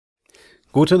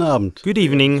Good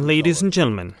evening, ladies and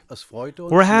gentlemen.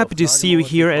 We're happy to see you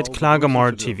here at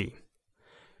Klagemord TV.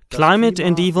 Climate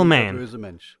and Evil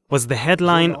Man was the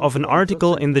headline of an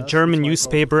article in the German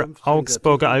newspaper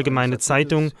Augsburger Allgemeine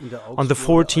Zeitung on the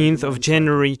 14th of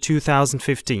January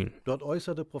 2015.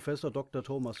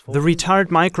 The retired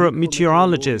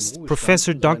micrometeorologist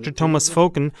Prof Dr. Thomas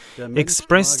Foken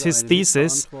expressed his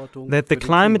thesis that the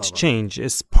climate change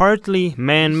is partly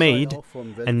man-made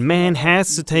and man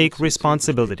has to take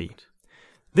responsibility.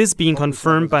 This being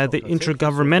confirmed by the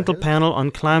Intergovernmental Panel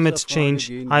on Climate Change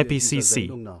IPCC.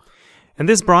 In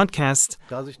this broadcast,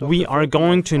 we are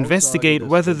going to investigate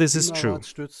whether this is true.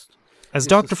 As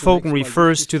Dr. Foken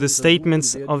refers to the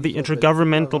statements of the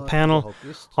Intergovernmental Panel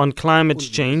on Climate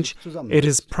Change, it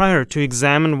is prior to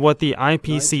examine what the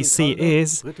IPCC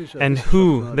is and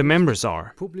who the members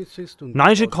are.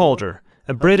 Nigel Calder,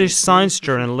 a British science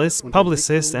journalist,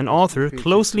 publicist and author,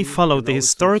 closely followed the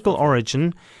historical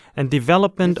origin and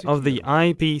development of the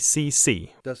IPCC.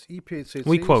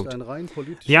 We quote,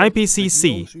 "The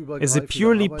IPCC is a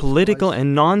purely political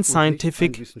and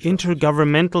non-scientific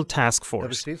intergovernmental task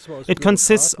force. It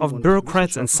consists of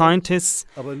bureaucrats and scientists,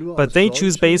 but they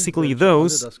choose basically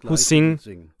those who sing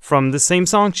from the same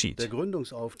song sheet.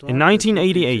 In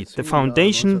 1988, the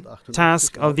foundation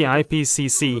task of the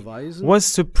IPCC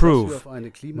was to prove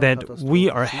that we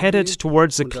are headed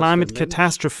towards a climate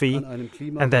catastrophe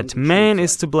and that man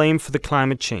is to blame for the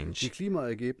climate change.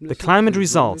 The climate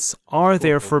results are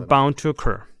therefore bound to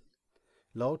occur."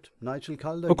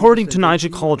 According to Nigel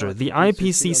Calder, the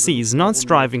IPCC is not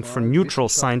striving for neutral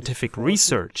scientific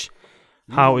research,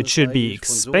 how it should be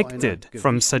expected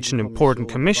from such an important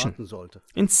commission.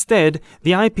 Instead,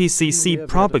 the IPCC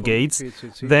propagates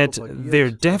that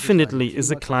there definitely is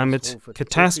a climate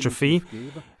catastrophe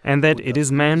and that it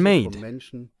is man-made.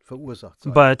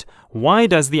 But why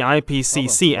does the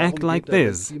IPCC act like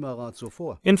this?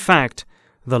 In fact,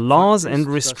 the laws and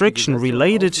restrictions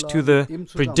related to the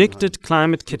predicted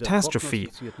climate catastrophe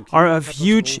are of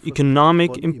huge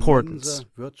economic importance.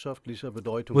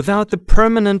 Without the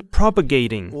permanent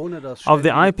propagating of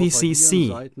the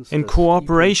IPCC in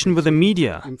cooperation with the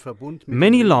media,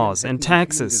 many laws and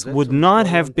taxes would not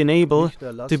have been able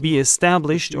to be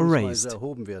established or raised.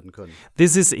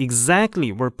 This is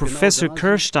exactly where Professor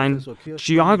Kirstein,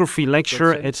 geography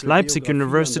lecturer at Leipzig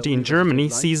University in Germany,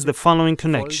 sees the following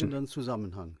connection.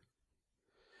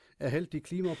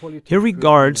 He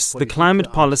regards the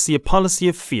climate policy a policy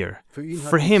of fear.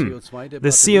 For him,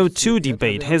 the CO2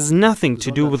 debate has nothing to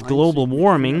do with global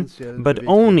warming, but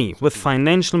only with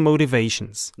financial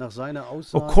motivations.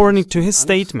 According to his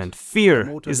statement,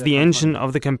 fear is the engine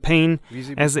of the campaign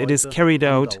as it is carried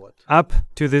out up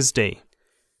to this day.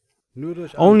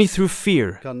 Only through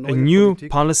fear a new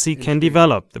policy can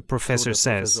develop, the professor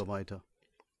says.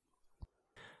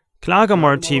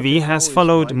 Klagemord TV has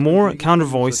followed more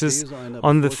counter-voices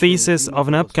on the thesis of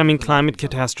an upcoming climate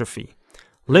catastrophe.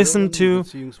 Listen to,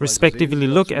 respectively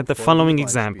look at the following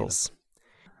examples.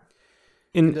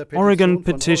 In Oregon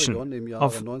petition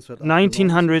of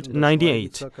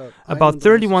 1998, about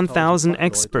 31,000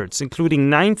 experts, including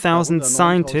 9,000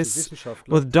 scientists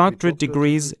with doctorate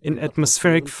degrees in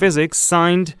atmospheric physics,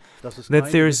 signed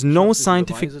that there is no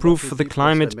scientific proof for the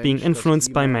climate being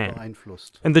influenced by man.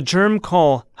 In the German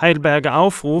call Heidelberger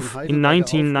Aufruf in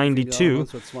 1992,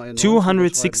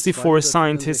 264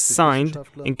 scientists signed,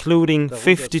 including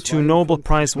 52 Nobel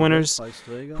Prize winners,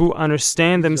 who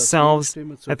understand themselves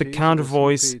as the countervoice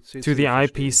to the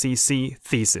IPCC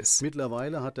thesis.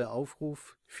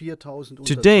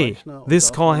 Today,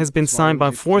 this call has been signed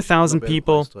by 4,000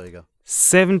 people,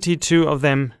 72 of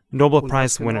them Nobel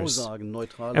Prize winners.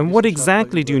 And what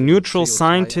exactly do neutral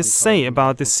scientists say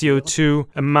about the CO2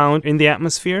 amount in the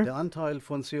atmosphere?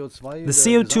 The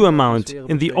CO2 amount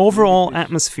in the overall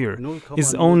atmosphere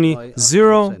is only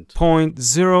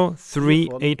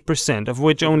 0.038%, of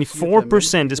which only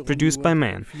 4% is produced by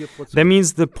man. That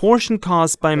means the portion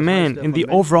caused by man in the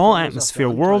overall atmosphere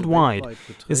worldwide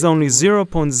is only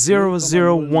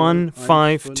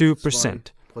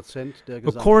 0.00152%.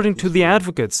 According to the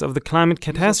advocates of the climate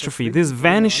catastrophe, this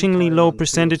vanishingly low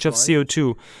percentage of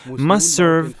CO2 must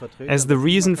serve as the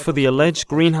reason for the alleged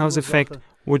greenhouse effect,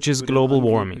 which is global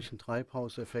warming.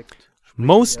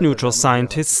 Most neutral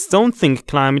scientists don't think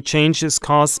climate change is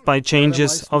caused by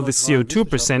changes of the CO2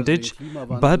 percentage,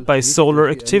 but by solar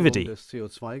activity.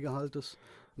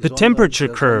 The temperature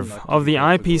curve of the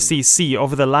IPCC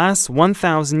over the last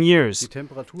 1,000 years,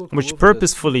 which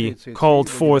purposefully called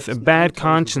forth a bad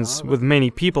conscience with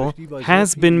many people,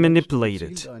 has been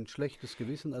manipulated.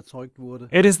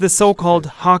 It is the so-called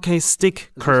hockey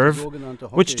stick curve,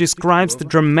 which describes the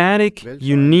dramatic,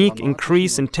 unique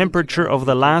increase in temperature over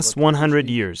the last 100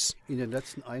 years.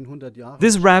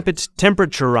 This rapid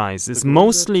temperature rise is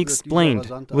mostly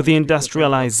explained with the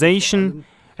industrialization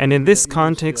and in this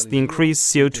context the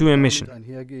increased CO2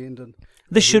 emission.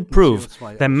 This should prove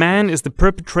that man is the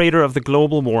perpetrator of the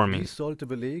global warming.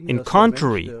 In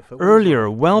contrary, earlier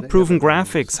well-proven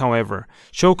graphics, however,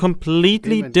 show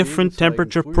completely different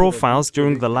temperature profiles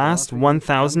during the last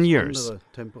 1,000 years.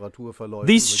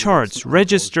 These charts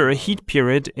register a heat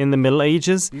period in the Middle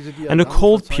Ages and a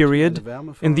cold period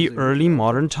in the early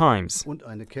modern times.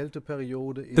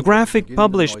 The graphic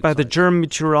published by the German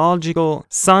Meteorological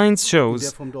Science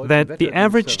shows that the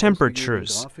average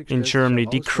temperatures in Germany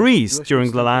decreased during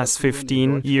the last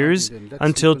 15 years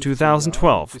until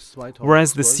 2012,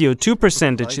 whereas the CO2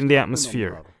 percentage in the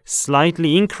atmosphere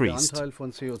slightly increased.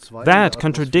 That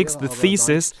contradicts the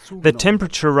thesis that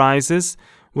temperature rises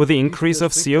with the increase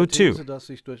of CO2.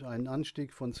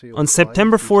 On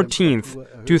September 14,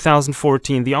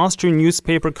 2014, the Austrian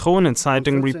newspaper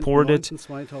Kronenzeitung reported,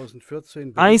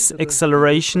 "Ice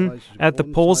acceleration at the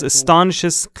poles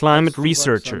astonishes climate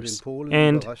researchers,"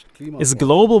 and "Is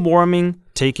global warming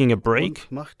taking a break?"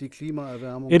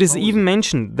 It is even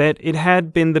mentioned that it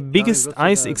had been the biggest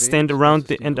ice extent around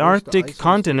the Antarctic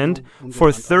continent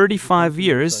for 35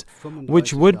 years,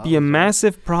 which would be a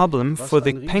massive problem for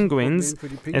the penguins,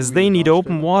 as they need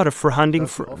open water for hunting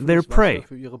for their prey.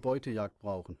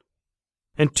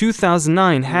 In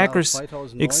 2009, hackers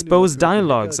exposed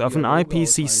dialogues of an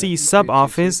IPCC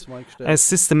sub-office as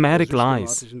systematic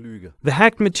lies. The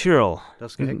hacked material,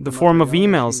 in the form of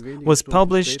emails, was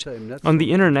published on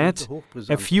the internet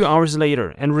a few hours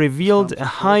later and revealed a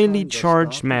highly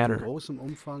charged matter.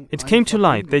 It came to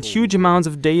light that huge amounts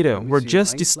of data were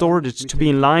just distorted to be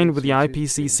in line with the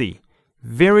IPCC.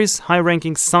 Various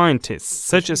high-ranking scientists,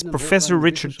 such as Professor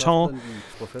Richard Tol,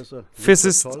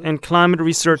 physicist and climate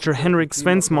researcher Henrik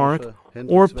Svensmark,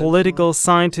 or political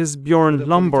scientist Bjorn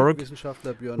Lomborg,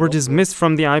 were dismissed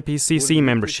from the IPCC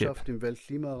membership.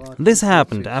 This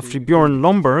happened after Bjorn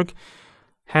Lomborg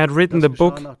had written the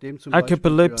book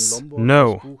Apocalypse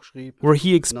No, where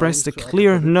he expressed a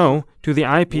clear no to the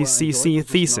IPCC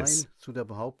thesis.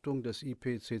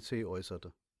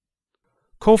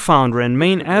 Co-founder and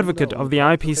main advocate of the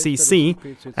IPCC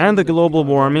and the global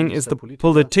warming is the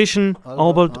politician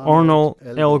Albert Arnold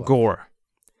Al Gore.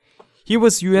 He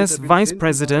was US Vice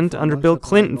President under Bill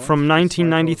Clinton from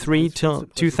 1993 till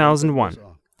 2001.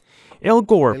 Al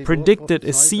Gore predicted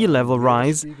a sea level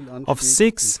rise of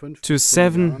 6 to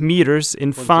 7 meters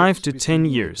in 5 to 10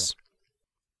 years.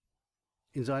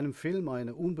 In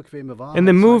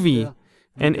the movie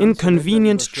An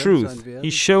Inconvenient Truth, he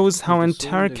shows how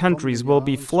entire countries will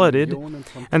be flooded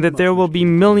and that there will be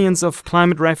millions of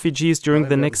climate refugees during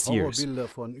the next years.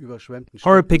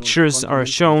 Horror pictures are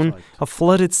shown of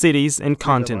flooded cities and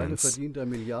continents.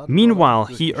 Meanwhile,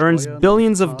 he earns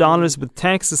billions of dollars with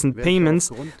taxes and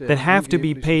payments that have to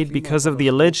be paid because of the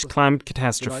alleged climate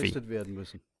catastrophe.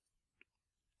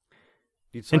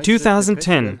 In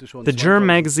 2010, the German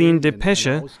magazine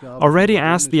Depesche already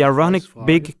asked the ironic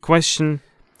big question,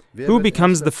 who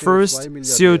becomes the first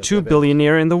CO2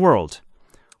 billionaire in the world?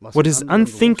 What is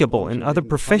unthinkable in other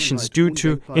professions due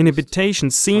to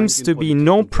inhibition seems to be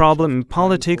no problem in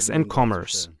politics and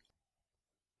commerce.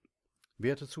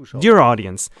 Dear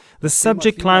audience, the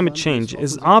subject climate change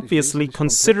is obviously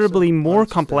considerably more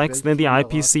complex than the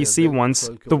IPCC wants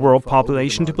the world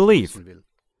population to believe.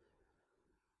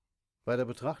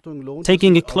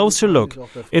 Taking a closer look,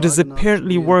 it is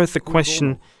apparently worth the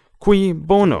question, cui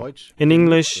bono, in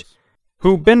English,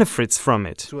 who benefits from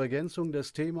it?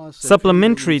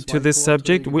 Supplementary to this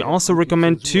subject, we also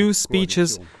recommend 2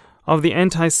 speeches of the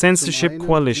Anti-Censorship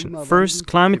Coalition. First,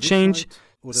 Climate Change,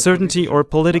 Certainty or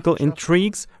Political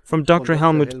Intrigues, from Dr.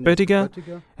 Helmut Böttiger,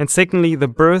 and secondly, The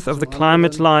Birth of the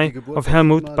Climate Lie of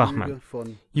Helmut Bachmann.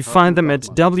 You find them at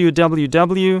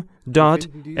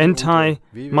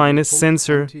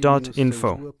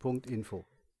www.anti-censor.info.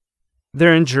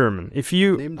 They're in German. If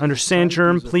you understand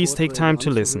German, please take time to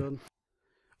listen.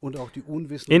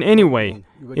 In any way,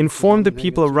 inform the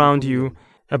people around you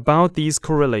about these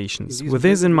correlations. With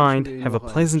this in mind, have a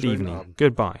pleasant evening.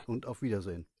 Goodbye.